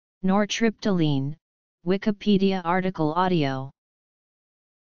Nortriptyline, Wikipedia article audio.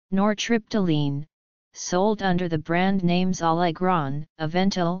 Nortriptyline, sold under the brand names Allegron,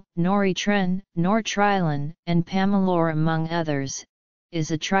 Aventil, Nortriptyline, Nortriptyline, and Pamelor among others, is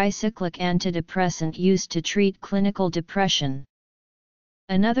a tricyclic antidepressant used to treat clinical depression.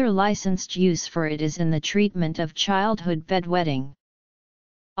 Another licensed use for it is in the treatment of childhood bedwetting.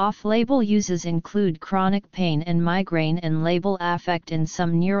 Off-label uses include chronic pain and migraine and label affect in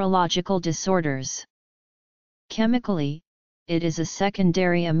some neurological disorders. Chemically, it is a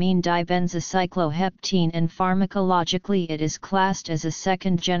secondary amine dibenzocycloheptene and pharmacologically it is classed as a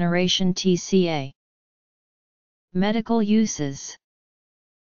second-generation TCA. Medical uses: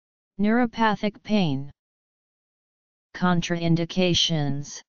 neuropathic pain.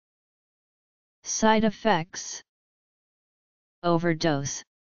 Contraindications. Side effects. Overdose.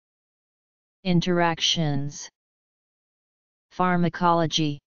 Interactions.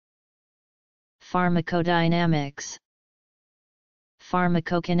 Pharmacology. Pharmacodynamics.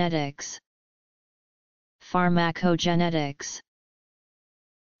 Pharmacokinetics. Pharmacogenetics.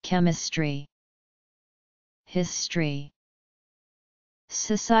 Chemistry. History.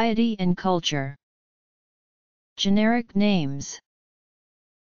 Society and culture. Generic names.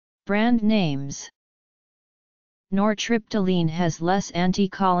 Brand names. Nortriptyline has less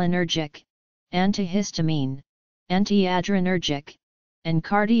anticholinergic, antihistamine, antiadrenergic, and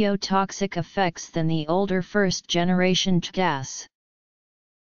cardiotoxic effects than the older first-generation TCAS.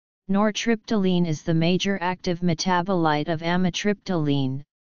 Nortriptyline is the major active metabolite of amitriptyline,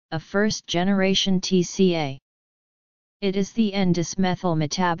 a first-generation TCA. It is the N-dismethyl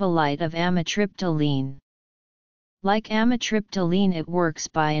metabolite of amitriptyline. Like amitriptyline, it works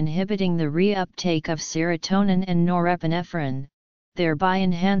by inhibiting the reuptake of serotonin and norepinephrine, thereby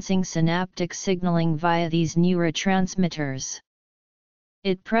enhancing synaptic signaling via these neurotransmitters.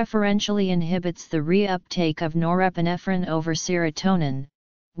 It preferentially inhibits the reuptake of norepinephrine over serotonin,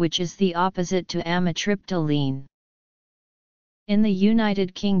 which is the opposite to amitriptyline. In the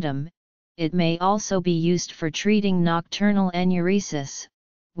United Kingdom, it may also be used for treating nocturnal enuresis,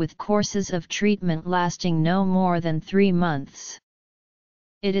 with courses of treatment lasting no more than 3 months.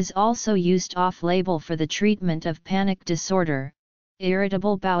 It is also used off-label for the treatment of panic disorder,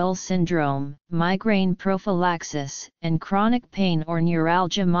 irritable bowel syndrome, migraine prophylaxis, and chronic pain or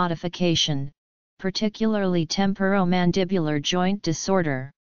neuralgia modification, particularly temporomandibular joint disorder.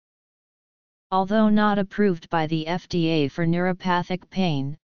 Although not approved by the FDA for neuropathic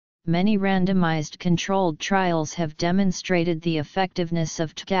pain, many randomized controlled trials have demonstrated the effectiveness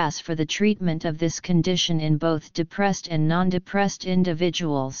of TCAS for the treatment of this condition in both depressed and non-depressed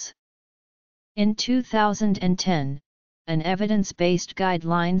individuals. In 2010, an evidence-based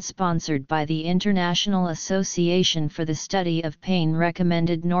guideline sponsored by the International Association for the Study of Pain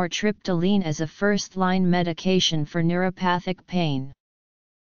recommended nortriptyline as a first-line medication for neuropathic pain.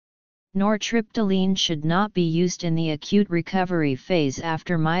 Nortriptyline should not be used in the acute recovery phase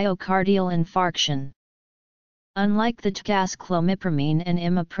after myocardial infarction. Unlike the TCAS clomipramine and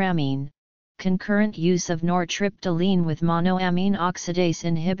imipramine, concurrent use of nortriptyline with monoamine oxidase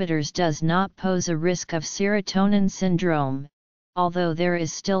inhibitors does not pose a risk of serotonin syndrome, although there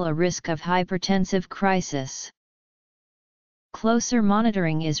is still a risk of hypertensive crisis. Closer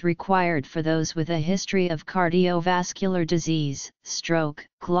monitoring is required for those with a history of cardiovascular disease, stroke,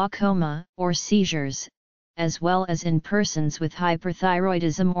 glaucoma, or seizures, as well as in persons with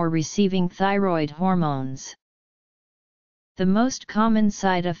hyperthyroidism or receiving thyroid hormones. The most common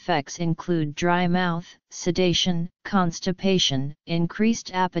side effects include dry mouth, sedation, constipation,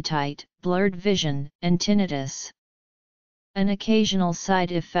 increased appetite, blurred vision, and tinnitus. An occasional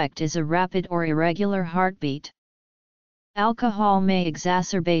side effect is a rapid or irregular heartbeat. Alcohol may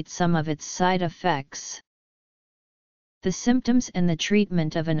exacerbate some of its side effects. The symptoms and the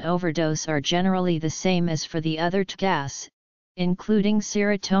treatment of an overdose are generally the same as for the other TCAS, including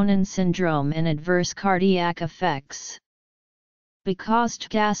serotonin syndrome and adverse cardiac effects. Because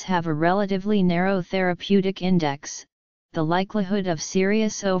TCAS have a relatively narrow therapeutic index, the likelihood of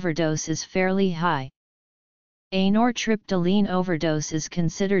serious overdose is fairly high. A nortriptyline overdose is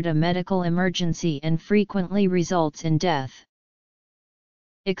considered a medical emergency and frequently results in death.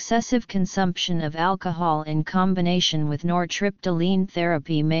 Excessive consumption of alcohol in combination with nortriptyline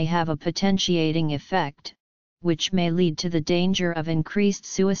therapy may have a potentiating effect, which may lead to the danger of increased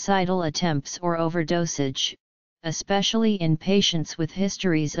suicidal attempts or overdosage, especially in patients with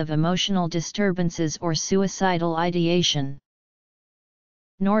histories of emotional disturbances or suicidal ideation.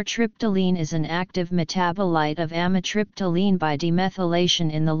 Nortriptyline is an active metabolite of amitriptyline by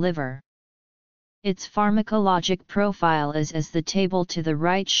demethylation in the liver. Its pharmacologic profile is as the table to the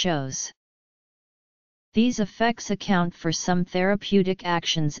right shows. These effects account for some therapeutic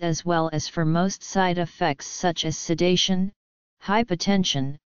actions as well as for most side effects such as sedation,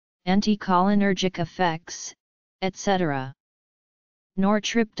 hypotension, anticholinergic effects, etc.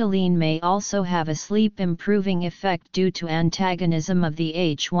 Nortriptyline may also have a sleep-improving effect due to antagonism of the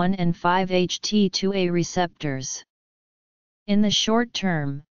H1 and 5-HT2A receptors. In the short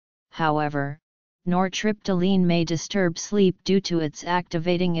term, however, nortriptyline may disturb sleep due to its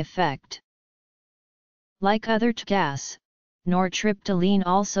activating effect. Like other TGAs, nortriptyline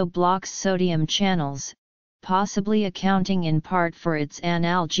also blocks sodium channels, possibly accounting in part for its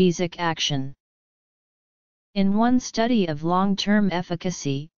analgesic action. In one study of long-term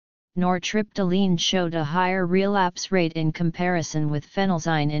efficacy, nortriptyline showed a higher relapse rate in comparison with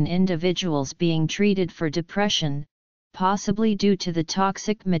phenelzyne in individuals being treated for depression, possibly due to the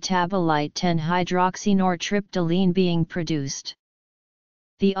toxic metabolite 10-hydroxynortriptyline being produced.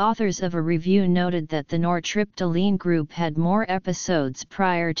 The authors of a review noted that the nortriptyline group had more episodes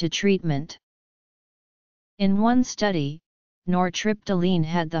prior to treatment. In one study, nortriptyline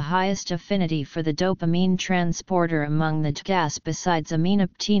had the highest affinity for the dopamine transporter among the TGAs besides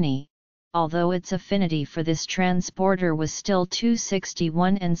aminoptine, although its affinity for this transporter was still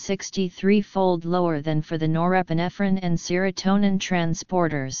 261 and 63-fold lower than for the norepinephrine and serotonin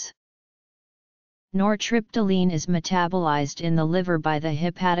transporters. Nortriptyline is metabolized in the liver by the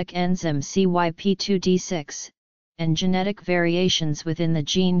hepatic enzyme CYP2D6, and genetic variations within the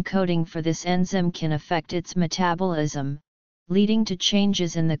gene coding for this enzyme can affect its metabolism, leading to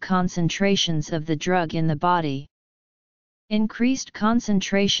changes in the concentrations of the drug in the body. Increased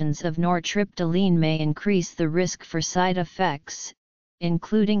concentrations of nortriptyline may increase the risk for side effects,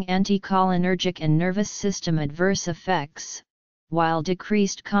 including anticholinergic and nervous system adverse effects, while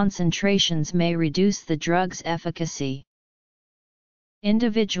decreased concentrations may reduce the drug's efficacy.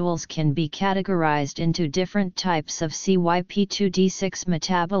 Individuals can be categorized into different types of CYP2D6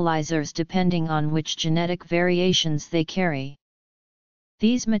 metabolizers depending on which genetic variations they carry.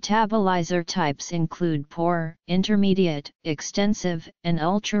 These metabolizer types include poor, intermediate, extensive, and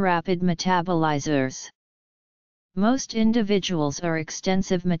ultra-rapid metabolizers. Most individuals are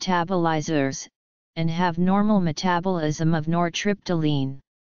extensive metabolizers, and have normal metabolism of nortriptyline.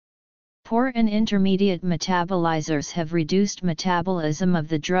 Poor and intermediate metabolizers have reduced metabolism of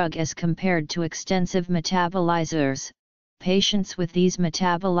the drug as compared to extensive metabolizers. Patients with these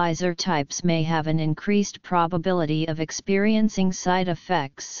metabolizer types may have an increased probability of experiencing side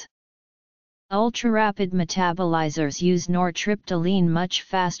effects. Ultra-rapid metabolizers use nortriptyline much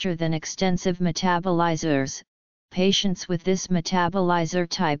faster than extensive metabolizers. Patients with this metabolizer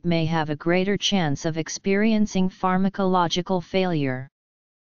type may have a greater chance of experiencing pharmacological failure.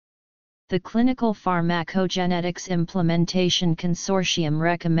 The Clinical Pharmacogenetics Implementation Consortium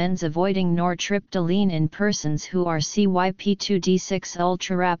recommends avoiding nortriptyline in persons who are CYP2D6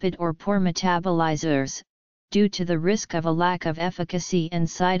 ultrarapid or poor metabolizers, due to the risk of a lack of efficacy and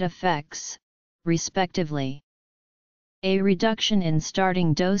side effects, respectively. A reduction in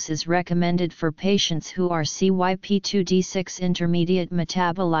starting dose is recommended for patients who are CYP2D6 intermediate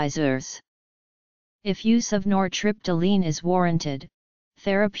metabolizers. If use of nortriptyline is warranted,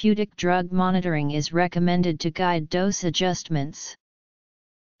 therapeutic drug monitoring is recommended to guide dose adjustments.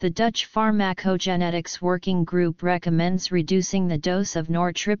 The Dutch Pharmacogenetics Working Group recommends reducing the dose of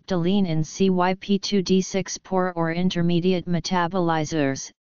nortriptyline in CYP2D6 poor or intermediate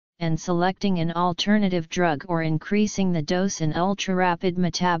metabolizers, and selecting an alternative drug or increasing the dose in ultra-rapid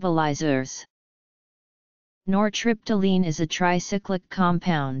metabolizers. Nortriptyline is a tricyclic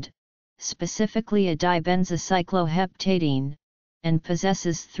compound, specifically a dibenzocycloheptadine, and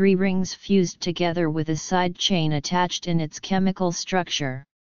possesses 3 rings fused together with a side chain attached in its chemical structure.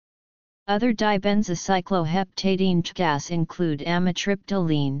 Other dibenzocycloheptadine TGAs include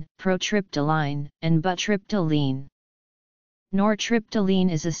amitriptyline, protriptyline, and butriptyline. Nortriptyline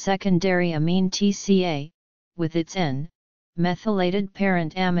is a secondary amine TCA, with its N-methylated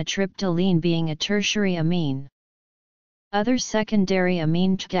parent amitriptyline being a tertiary amine. Other secondary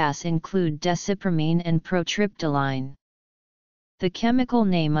amine TGAs include desipramine and protriptyline. The chemical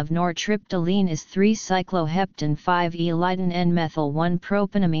name of nortriptyline is 3-cycloheptane 5-elidin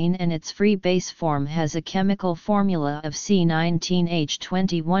N-methyl-1-propanamine and its free base form has a chemical formula of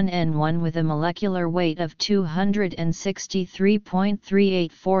C19H21N1 with a molecular weight of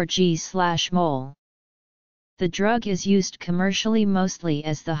 263.384 g/mol. The drug is used commercially mostly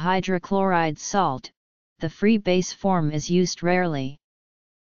as the hydrochloride salt, the free base form is used rarely.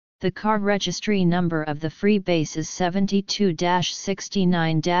 The car registry number of the freebase is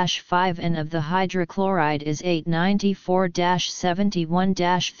 72-69-5 and of the hydrochloride is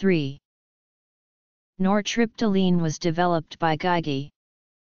 894-71-3. Nortriptyline was developed by Geigy.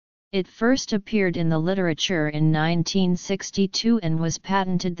 It first appeared in the literature in 1962 and was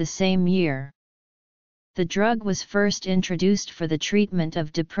patented the same year. The drug was first introduced for the treatment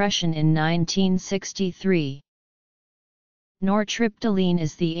of depression in 1963. Nortriptyline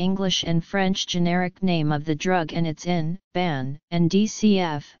is the English and French generic name of the drug and it's in BAN and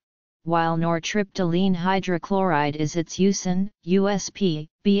DCF, while nortriptyline hydrochloride is its USAN, USP,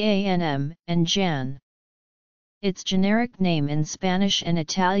 BANM, and JAN. Its generic name in Spanish and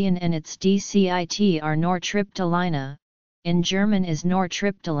Italian and its DCIT are Nortriptyline, in German is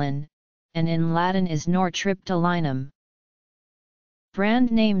Nortriptyline, and in Latin is Nortriptylinum.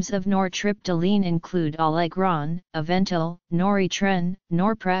 Brand names of nortriptyline include Allegron, Aventil, Noritren,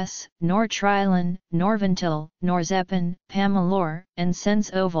 Norpress, Nortriptyline, Norventil, Norzepin, Pamelor, and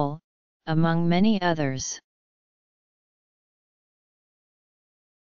Sense Oval, among many others.